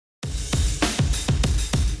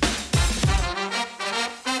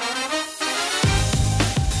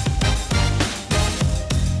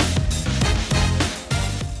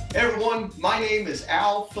My name is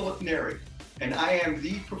Philip-Neri, and I am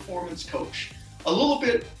the performance coach. A little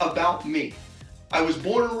bit about me. I was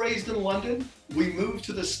born and raised in London. We moved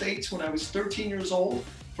to the States when I was 13 years old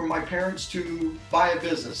for my parents to buy a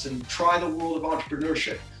business and try the world of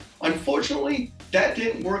entrepreneurship. Unfortunately, that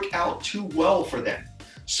didn't work out too well for them.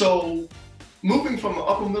 So moving from an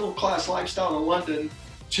upper middle class lifestyle in London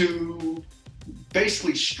to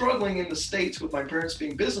basically struggling in the States with my parents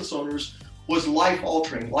being business owners was life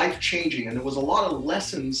altering, life changing. And there was a lot of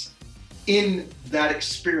lessons in that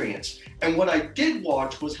experience. And what I did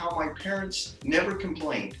watch was how my parents never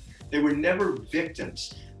complained. They were never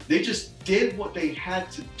victims. They just did what they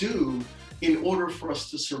had to do in order for us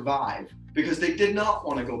to survive, because they did not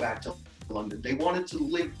want to go back to London. They wanted to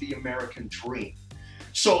live the American dream.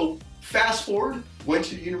 So fast forward, went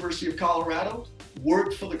to the University of Colorado,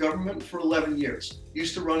 worked for the government for 11 years.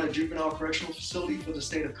 Used to run a juvenile correctional facility for the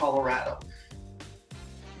state of Colorado.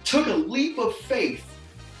 Took a leap of faith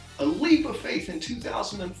in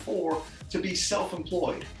 2004 to be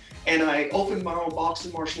self-employed. And I opened my own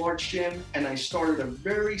boxing martial arts gym, and I started a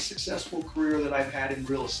very successful career that I've had in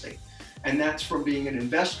real estate. And that's from being an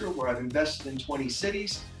investor, where I've invested in 20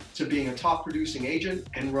 cities, to being a top producing agent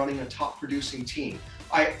and running a top producing team.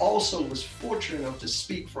 I also was fortunate enough to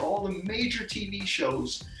speak for all the major TV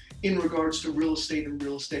shows in regards to real estate and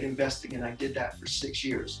real estate investing, and I did that for 6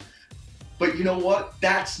 years. But you know what?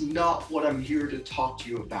 That's not what I'm here to talk to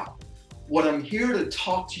you about. What I'm here to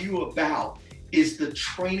talk to you about is the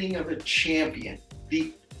training of a champion,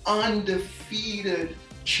 the undefeated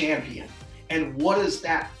champion. And what does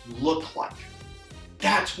that look like?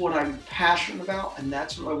 That's what I'm passionate about, and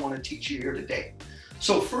that's what I want to teach you here today.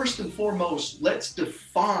 So first and foremost, let's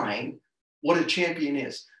define what a champion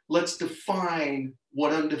is. Let's define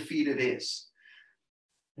what undefeated is.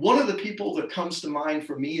 One of the people that comes to mind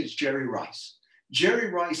for me is Jerry Rice. Jerry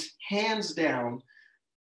Rice, hands down,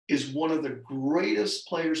 is one of the greatest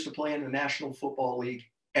players to play in the National Football League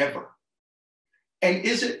ever. And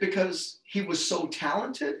is it because he was so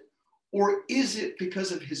talented, or is it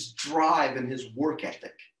because of his drive and his work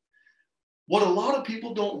ethic? What a lot of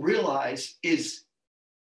people don't realize is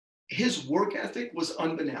his work ethic was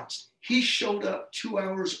unbeknownst. He showed up 2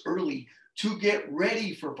 hours early to get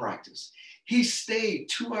ready for practice. He stayed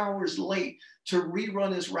 2 hours late to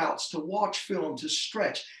rerun his routes, to watch film, to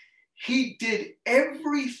stretch. He did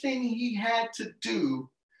everything he had to do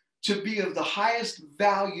to be of the highest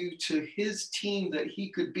value to his team that he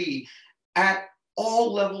could be at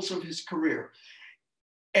all levels of his career.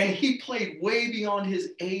 And he played way beyond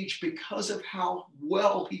his age because of how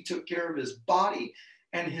well he took care of his body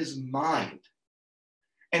and his mind.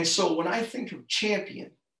 And so when I think of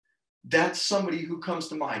champion, that's somebody who comes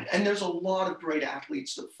to mind. And there's a lot of great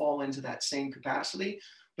athletes that fall into that same capacity,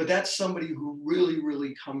 but that's somebody who really,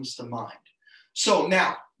 really comes to mind. So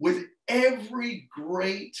now, with every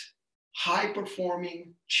great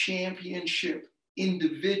high-performing championship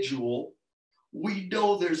individual, we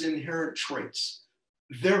know there's inherent traits.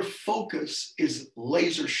 Their focus is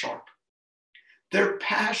laser sharp. Their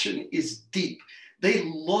passion is deep. They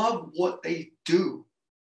love what they do.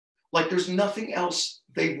 Like there's nothing else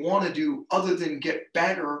they want to do other than get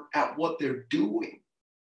better at what they're doing.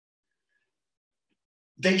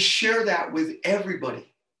 They share that with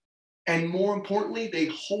everybody. And more importantly, they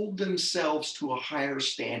hold themselves to a higher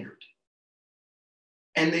standard.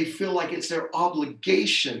 And they feel like it's their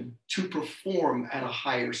obligation to perform at a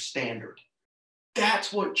higher standard.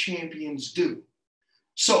 That's what champions do.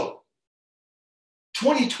 So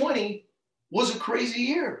 2020 was a crazy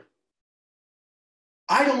year.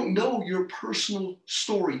 I don't know your personal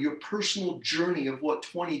story, your personal journey of what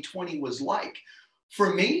 2020 was like.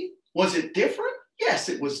 For me, was it different? Yes,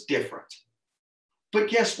 it was different. But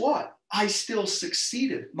guess what? I still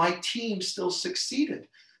succeeded. My team still succeeded.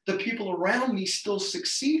 The people around me still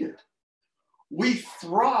succeeded. We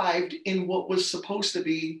thrived in what was supposed to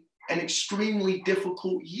be an extremely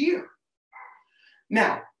difficult year.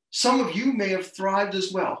 Now, some of you may have thrived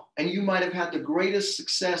as well, and you might have had the greatest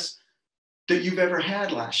success that you've ever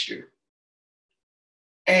had last year.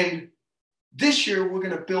 And this year, we're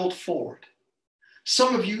going to build forward.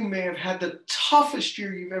 Some of you may have had the toughest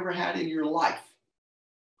year you've ever had in your life.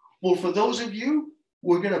 Well, for those of you,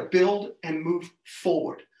 we're going to build and move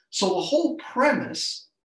forward. So the whole premise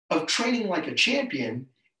of training like a champion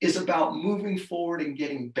is about moving forward and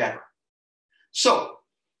getting better. So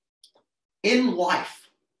in life,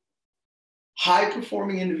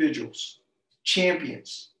 high-performing individuals,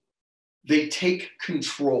 champions, they take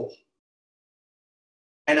control.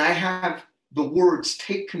 And I have the words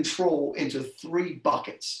take control into 3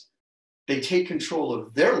 buckets. They take control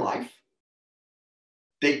of their life,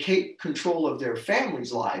 they take control of their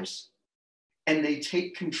families' lives, and they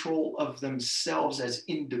take control of themselves as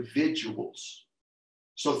individuals.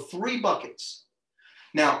 So 3 buckets.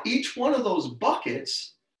 Now, each one of those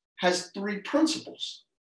buckets has 3 principles.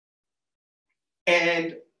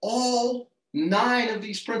 And all 9 of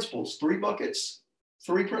these principles, 3 buckets,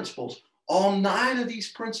 3 principles, all 9 of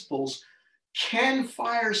these principles can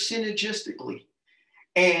fire synergistically.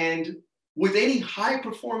 And with any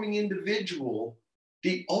high-performing individual,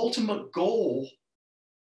 the ultimate goal,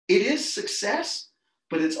 it is success,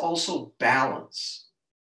 but it's also balance.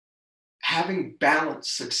 Having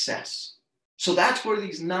balanced success. So that's where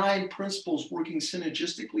these 9 principles working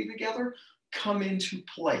synergistically together come into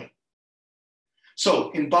play.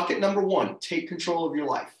 So in bucket number 1, take control of your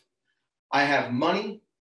life. I have money,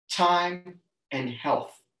 time, and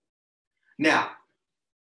health. Now,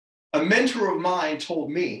 a mentor of mine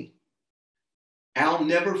told me, I'll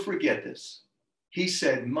never forget this. He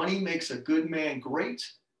said, money makes a good man great,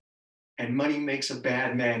 and money makes a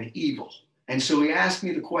bad man evil. And so he asked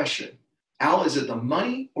me the question, Al, is it the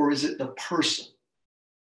money or is it the person?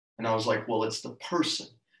 And I was like, well, it's the person.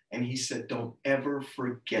 And he said, don't ever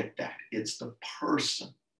forget that. It's the person.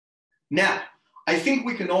 Now, I think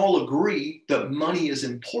we can all agree that money is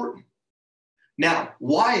important. Now,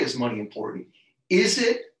 why is money important? Is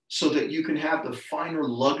it so that you can have the finer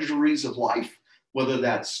luxuries of life, whether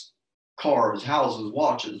that's cars, houses,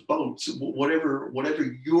 watches, boats, whatever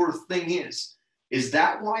your thing is? Is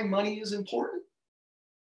that why money is important?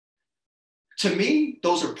 To me,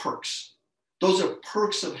 those are perks. Those are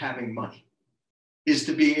perks of having money, is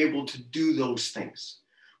to be able to do those things.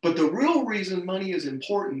 But the real reason money is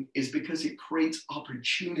important is because it creates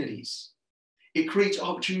opportunities. It creates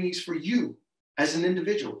opportunities for you as an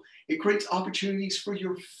individual. It creates opportunities for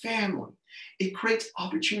your family. It creates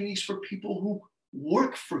opportunities for people who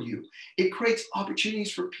work for you. It creates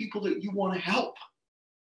opportunities for people that you want to help.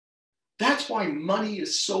 That's why money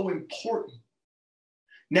is so important.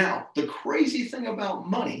 Now, the crazy thing about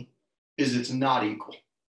money is it's not equal.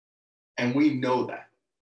 And we know that,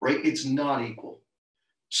 right? It's not equal.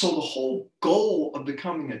 So the whole goal of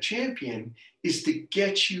becoming a champion is to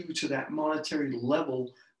get you to that monetary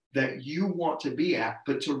level that you want to be at,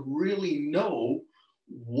 but to really know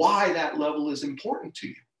why that level is important to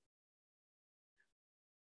you.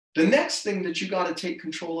 The next thing that you got to take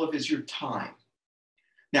control of is your time.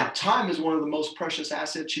 Now, time is one of the most precious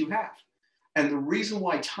assets you have. And the reason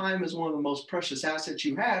why time is one of the most precious assets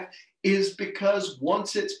you have is because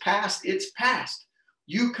once it's past, it's past.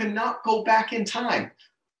 You cannot go back in time.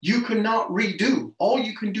 You cannot redo. All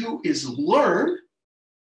you can do is learn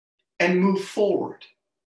and move forward.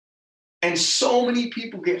 And so many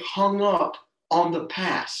people get hung up on the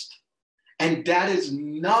past. And that is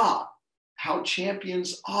not how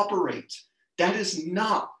champions operate. That is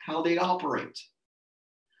not how they operate.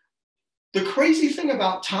 The crazy thing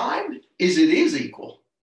about time is it is equal.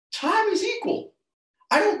 Time is equal.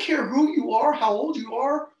 I don't care who you are, how old you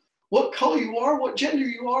are, what color you are, what gender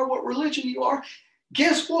you are, what religion you are.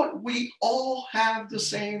 Guess what? We all have the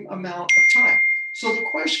same amount of time. So the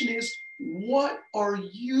question is, what are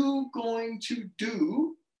you going to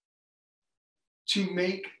do to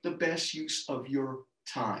make the best use of your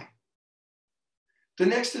time? The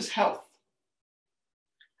next is health.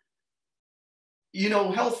 You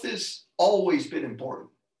know, health has always been important.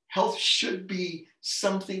 Health should be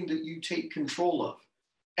something that you take control of.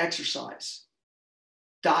 Exercise,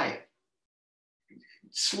 diet,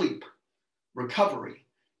 sleep, recovery.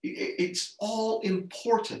 It's all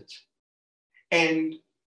important. And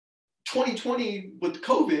 2020 with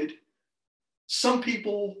COVID, some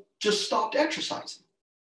people just stopped exercising.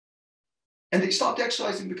 And they stopped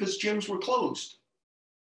exercising because gyms were closed.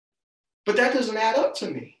 But that doesn't add up to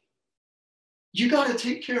me. You got to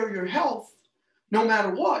take care of your health no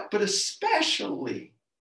matter what, but especially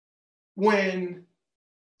when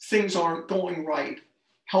things aren't going right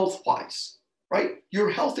health-wise, right? Your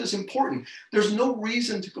health is important. There's no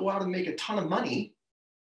reason to go out and make a ton of money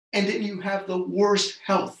and then you have the worst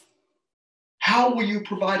health. How will you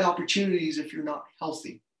provide opportunities if you're not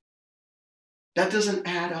healthy? That doesn't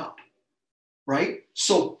add up, right?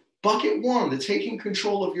 So bucket 1, the taking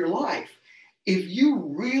control of your life. If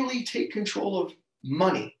you really take control of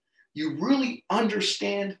money, you really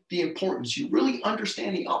understand the importance, you really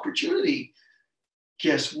understand the opportunity,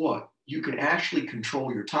 guess what? You can actually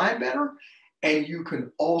control your time better, and you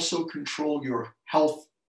can also control your health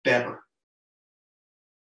better.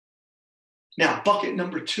 Now, bucket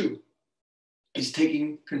number 2 is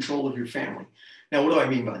taking control of your family. Now, what do I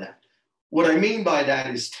mean by that? What I mean by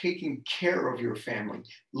that is taking care of your family,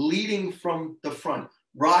 leading from the front,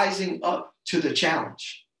 rising up to the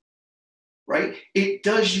challenge, right? It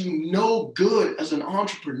does you no good as an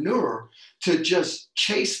entrepreneur to just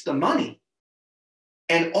chase the money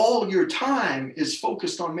and all your time is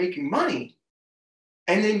focused on making money,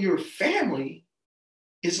 and then your family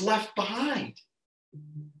is left behind.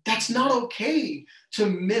 That's not okay to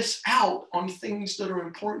miss out on things that are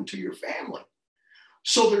important to your family.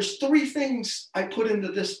 So there's three things I put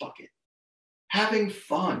into this bucket. Having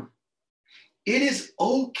fun. It is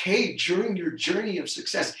okay during your journey of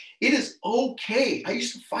success. It is okay. I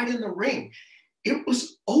used to fight in the ring. It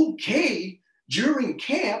was okay during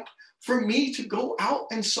camp for me to go out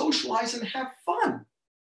and socialize and have fun.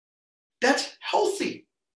 That's healthy.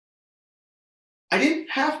 I didn't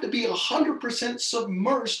have to be 100%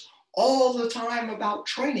 submersed all the time about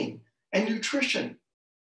training and nutrition.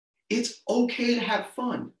 It's okay to have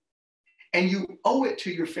fun. And you owe it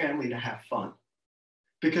to your family to have fun,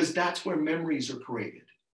 because that's where memories are created.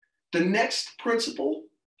 The next principle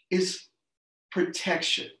is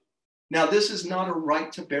protection. Now, this is not a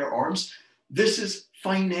right to bear arms. This is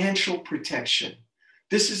financial protection.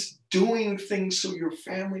 This is doing things so your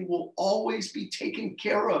family will always be taken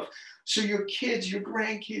care of. So your kids, your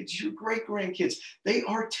grandkids, your great-grandkids, they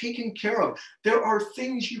are taken care of. There are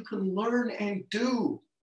things you can learn and do.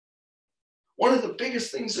 One of the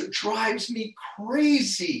biggest things that drives me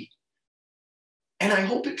crazy, and I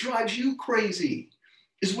hope it drives you crazy,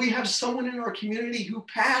 is we have someone in our community who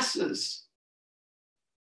passes.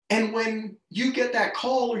 And when you get that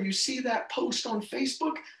call or you see that post on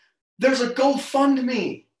Facebook, there's a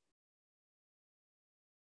GoFundMe.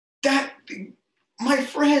 That, my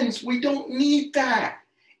friends, we don't need that.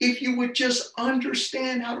 If you would just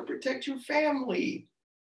understand how to protect your family.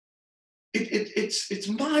 It's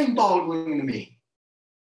mind-boggling to me.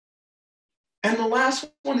 And the last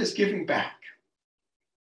one is giving back.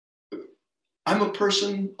 I'm a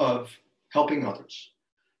person of helping others.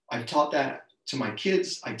 I've taught that to my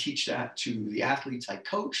kids. I teach that to the athletes I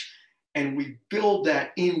coach. And we build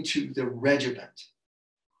that into the regiment.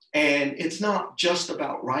 And it's not just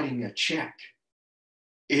about writing a check.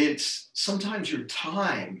 It's sometimes your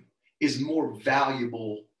time is more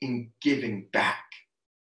valuable in giving back,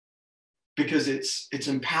 because it's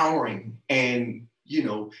empowering. And, you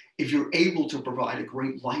know, if you're able to provide a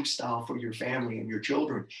great lifestyle for your family and your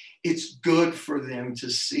children, it's good for them to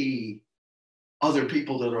see other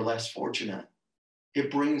people that are less fortunate.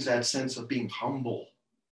 It brings that sense of being humble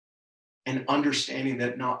and understanding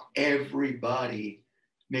that not everybody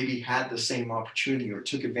maybe had the same opportunity or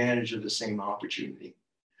took advantage of the same opportunity.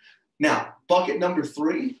 Now, bucket number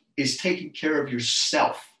 3 is taking care of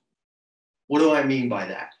yourself. What do I mean by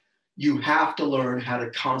that? You have to learn how to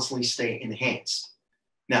constantly stay enhanced.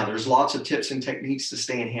 Now, there's lots of tips and techniques to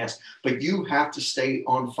stay enhanced, but you have to stay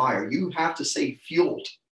on fire. You have to stay fueled,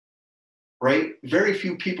 right? Very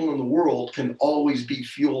few people in the world can always be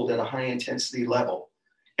fueled at a high intensity level.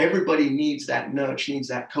 Everybody needs that nudge, needs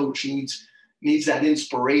that coach, needs that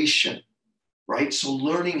inspiration, right? So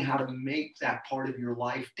learning how to make that part of your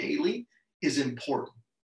life daily is important.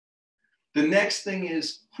 The next thing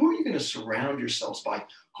is, who are you going to surround yourselves by?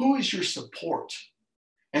 Who is your support?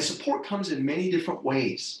 And support comes in many different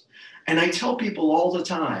ways. And I tell people all the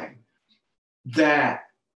time that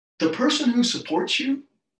the person who supports you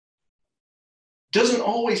doesn't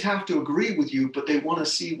always have to agree with you, but they want to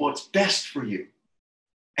see what's best for you.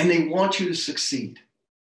 And they want you to succeed.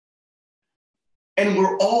 And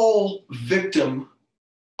we're all victim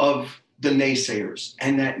of the naysayers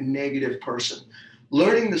and that negative person.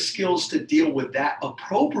 Learning the skills to deal with that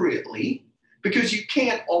appropriately, because you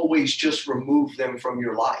can't always just remove them from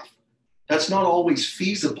your life. That's not always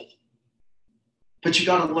feasible. But you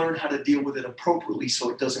got to learn how to deal with it appropriately so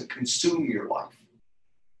it doesn't consume your life.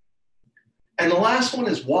 And the last one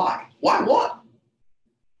is why. Why what?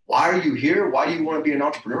 Why are you here? Why do you want to be an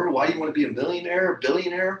entrepreneur? Why do you want to be a millionaire, a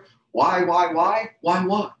billionaire? Why? Why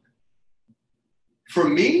what? For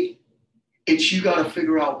me, it's you got to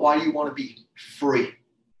figure out why you want to be free.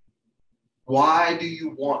 Why do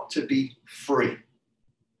you want to be free?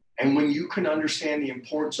 And when you can understand the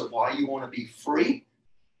importance of why you want to be free,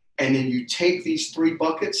 and then you take these 3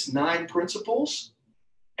 buckets, 9 principles,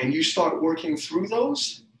 and you start working through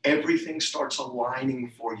those, everything starts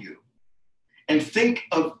aligning for you. And think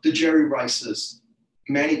of the Jerry Rices,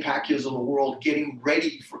 Manny Pacquiao's of the world getting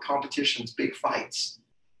ready for competitions, big fights.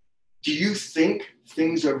 Do you think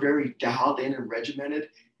things are very dialed in and regimented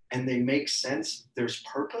and they make sense? There's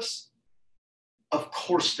purpose? Of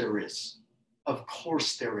course there is. Of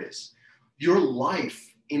course there is. Your life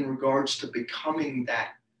in regards to becoming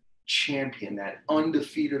that champion, that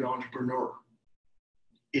undefeated entrepreneur,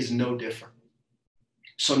 is no different.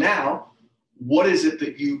 So now, what is it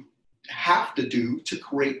that you have to do to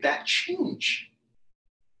create that change?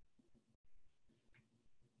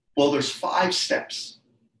 Well, there's 5 steps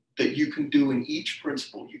that you can do in each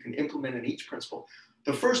principle, you can implement in each principle.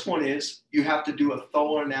 The first one is you have to do a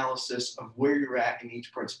thorough analysis of where you're at in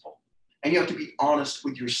each principle. And you have to be honest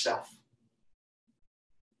with yourself.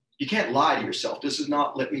 You can't lie to yourself. This is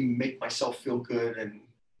not let me make myself feel good and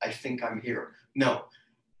I think I'm here. No,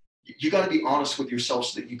 you got to be honest with yourself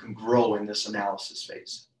so that you can grow in this analysis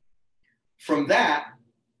phase. From that,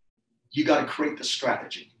 you got to create the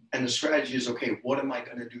strategy. And the strategy is, okay, what am I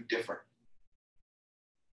going to do different?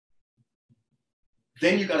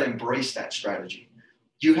 Then you got to embrace that strategy.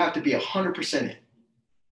 You have to be 100% in,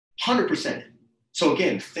 100% in. So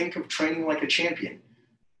again, think of training like a champion.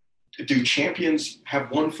 Do champions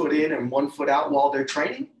have one foot in and one foot out while they're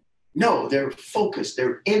training? No, they're focused.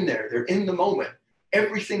 They're in there. They're in the moment.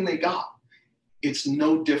 Everything they got. It's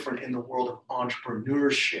no different in the world of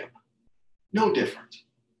entrepreneurship. No different.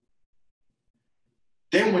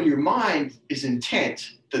 Then when your mind is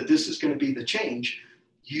intent that this is going to be the change,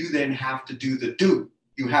 you then have to do the do.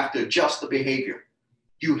 You have to adjust the behavior.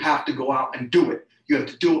 You have to go out and do it. You have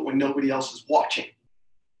to do it when nobody else is watching.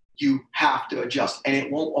 You have to adjust, and it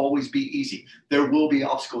won't always be easy. There will be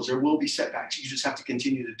obstacles. There will be setbacks. You just have to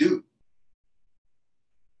continue to do.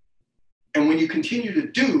 And when you continue to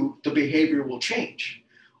do, the behavior will change.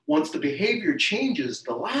 Once the behavior changes,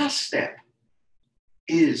 the last step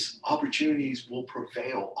is opportunities will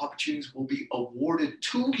prevail. Opportunities will be awarded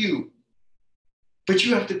to you. But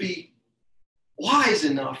you have to be wise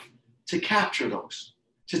enough to capture those,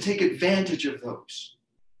 to take advantage of those.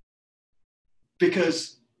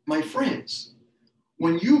 Because, my friends,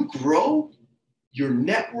 when you grow, your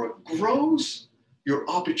network grows, your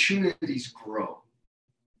opportunities grow.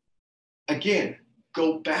 Again,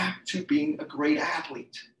 go back to being a great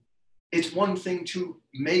athlete. It's one thing to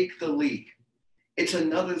make the league. It's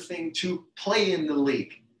another thing to play in the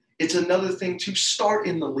league. It's another thing to start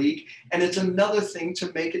in the league. And it's another thing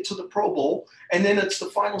to make it to the Pro Bowl. And then it's the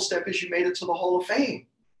final step is you made it to the Hall of Fame.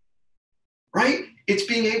 Right? It's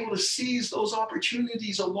being able to seize those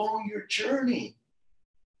opportunities along your journey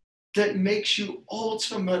that makes you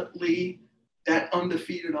ultimately that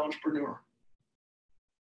undefeated entrepreneur.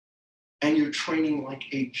 And you're training like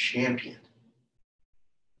a champion.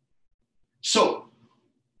 So,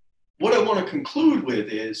 what I want to conclude with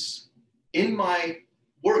is, in my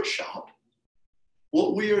workshop,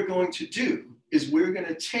 what we are going to do is we're going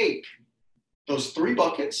to take those 3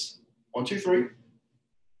 buckets, 1, 2, 3,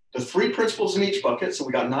 the 3 principles in each bucket, so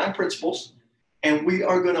we got 9 principles, and we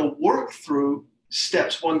are going to work through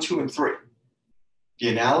steps 1, 2, and 3. The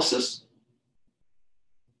analysis,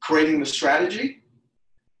 creating the strategy,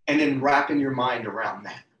 and then wrapping your mind around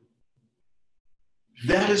that.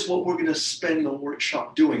 That is what we're going to spend the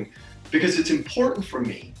workshop doing, because it's important for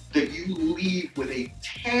me that you leave with a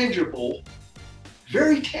tangible,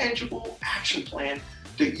 very tangible action plan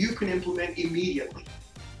that you can implement immediately.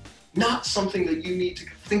 Not something that you need to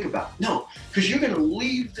think about. No, because you're going to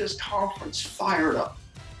leave this conference fired up.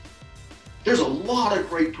 There's a lot of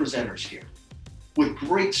great presenters here with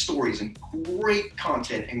great stories and great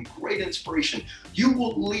content and great inspiration. You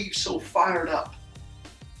will leave so fired up.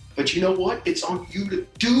 But you know what? It's on you to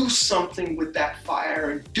do something with that fire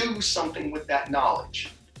and do something with that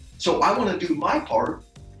knowledge. So I want to do my part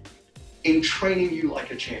in training you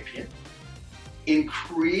like a champion, in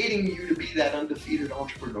creating you to be that undefeated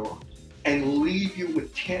entrepreneur, and leave you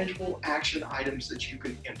with tangible action items that you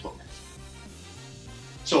can implement.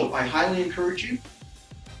 So I highly encourage you,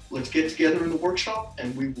 let's get together in the workshop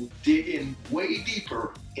and we will dig in way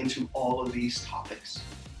deeper into all of these topics.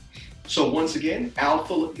 So once again,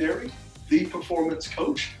 Philip-Neri, the performance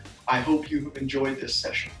coach. I hope you have enjoyed this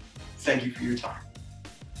session. Thank you for your time.